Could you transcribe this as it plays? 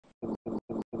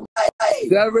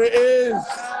There it is.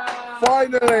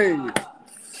 Finally.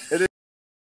 It is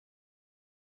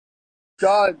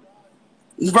done.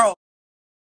 Bro.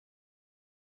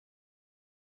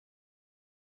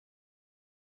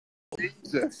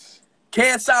 Jesus.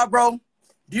 KSI, bro.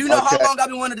 Do you know how long I've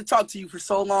been wanting to talk to you for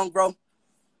so long, bro?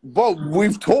 Bro,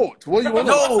 we've talked. What do you want?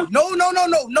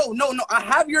 No. I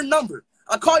have your number.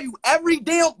 I call you every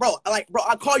damn, bro.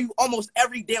 I call you almost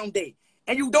every damn day,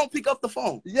 and you don't pick up the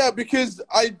phone. Yeah, because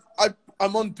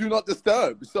I'm on Do Not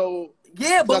Disturb. So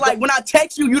yeah, but like when I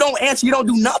text you, you don't answer. You don't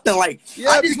do nothing. Like yeah,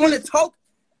 I just want to talk.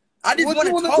 I just want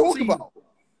to talk to you, about?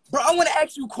 Bro. I want to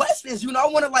ask you questions. You know, I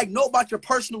want to like know about your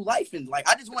personal life and like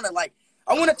I just want to like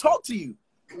I want to talk to you.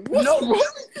 What?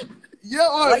 What? Yeah,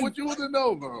 all right. Like, what you want to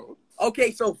know, bro?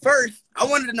 Okay, so first, I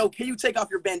wanted to know, can you take off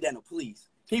your bandana, please?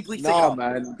 Can you please take it off? No,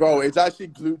 man. Bro, it's actually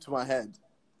glued to my head.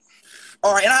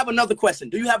 All right, and I have another question.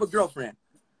 Do you have a girlfriend?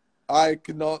 I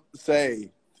cannot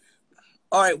say.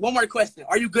 All right, one more question.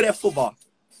 Are you good at football?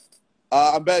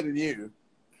 I'm better than you.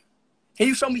 Can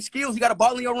you show me skills? You got a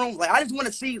ball in your room? Like, I just want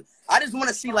to see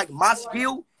like my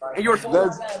skill and your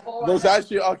skill. There's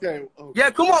actually, okay.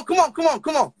 Yeah, come on. Come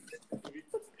on.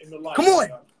 Okay.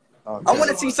 I want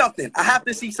to see something. I have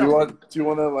to see something. Do you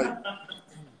want to, like...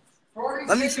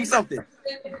 Let me see something.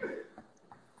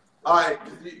 All right,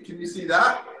 can you see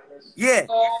that? Yeah,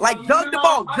 like jug the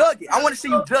ball, jug it. I want to see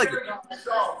you jug it.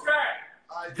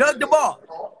 Jug the ball.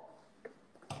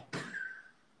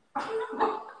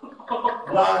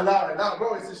 No,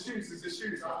 bro, it's the shoes, it's the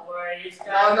shoes. Don't worry, it's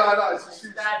No, it's the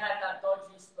shoes. Dad had that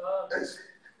dodgy sperm.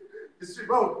 It's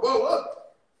bro, look.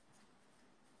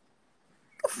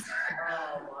 Oh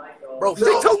my God. Bro,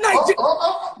 sit too nice.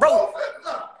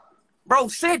 Bro,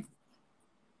 sit.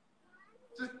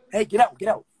 Hey, get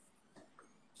out.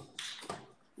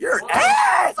 You're an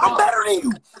ass. I'm better than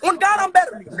you. On God, I'm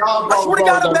better than you. I swear to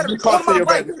God, I'm better than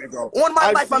you. On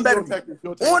my life, I'm better than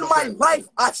you. On my life,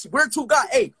 I swear to God.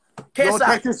 Hey,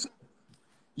 KSI.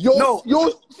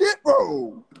 Your shit,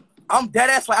 bro. I'm dead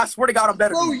ass. Like, I swear to God, I'm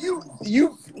better than you.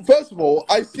 You, first of all,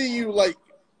 I see you, like,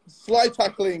 slide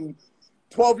tackling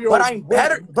 12-year-old. But I'm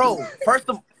better, bro. First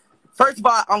of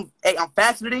all, I'm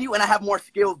faster than you, and I have more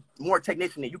skill, more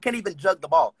technician than you. You can't even jug the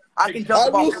ball. I can jug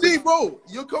the ball. I will see, bro.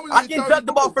 You're coming. I can jug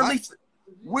the ball for at least.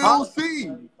 We'll see.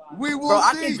 We will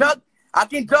see. I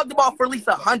can jug the ball for at least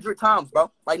 100 times, bro.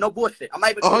 Like no bullshit. I'm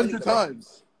not even 100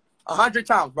 times. 100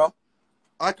 times, bro.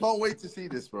 I can't wait to see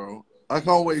this, bro. I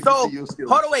can't wait to see your skills.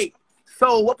 Hold on, wait.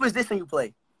 So, what position you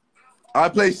play? I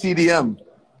play CDM.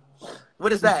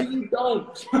 What is that? You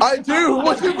don't. I do.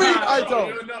 What do you mean? I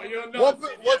don't. You're not.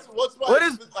 What's my? What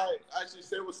is? Actually,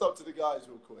 say what's up to the guys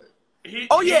real quick.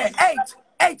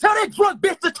 Hey, tell that drunk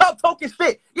bitch to stop talking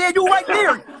shit. Yeah, you right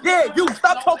there. Yeah, you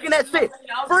stop talking that shit.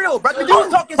 For real, bro. You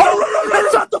talking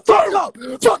shit. Shut the fuck up.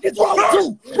 Fuck is wrong with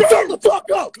you? Shut the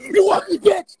fuck up. You ugly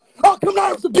bitch. I'll come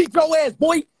down to beat your ass,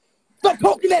 boy. Stop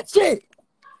talking that shit.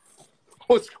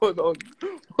 What's going on?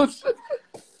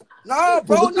 Nah,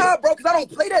 bro, because I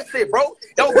don't play that shit, bro.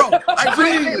 Yo, bro, I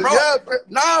really shit, bro. Yeah, bro.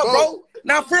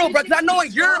 Nah, for real, bro, because I know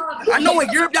in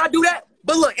Europe y'all do that.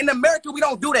 But look, in America, we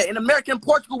don't do that. In America and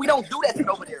Portugal, we don't do that shit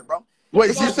over there, bro. Wait,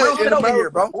 you said in America,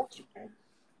 here, bro?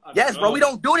 Yes, bro, we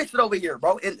don't do this shit over here,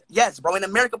 bro. Yes, bro, in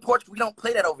America, Portugal, we don't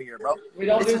play that over here, bro. We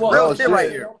don't this do is real shit right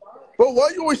here. But why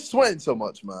are you always sweating so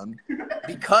much, man?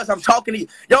 Because I'm talking to you.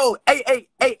 Yo, hey,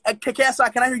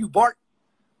 KSI, can I hear you bark?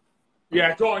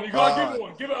 Yeah, go on. You gotta give it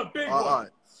one. Give it a big one. All right.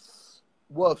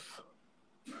 Woof.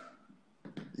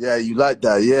 Yeah, you like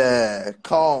that. Yeah.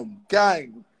 Calm.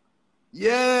 Gang.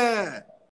 Yeah.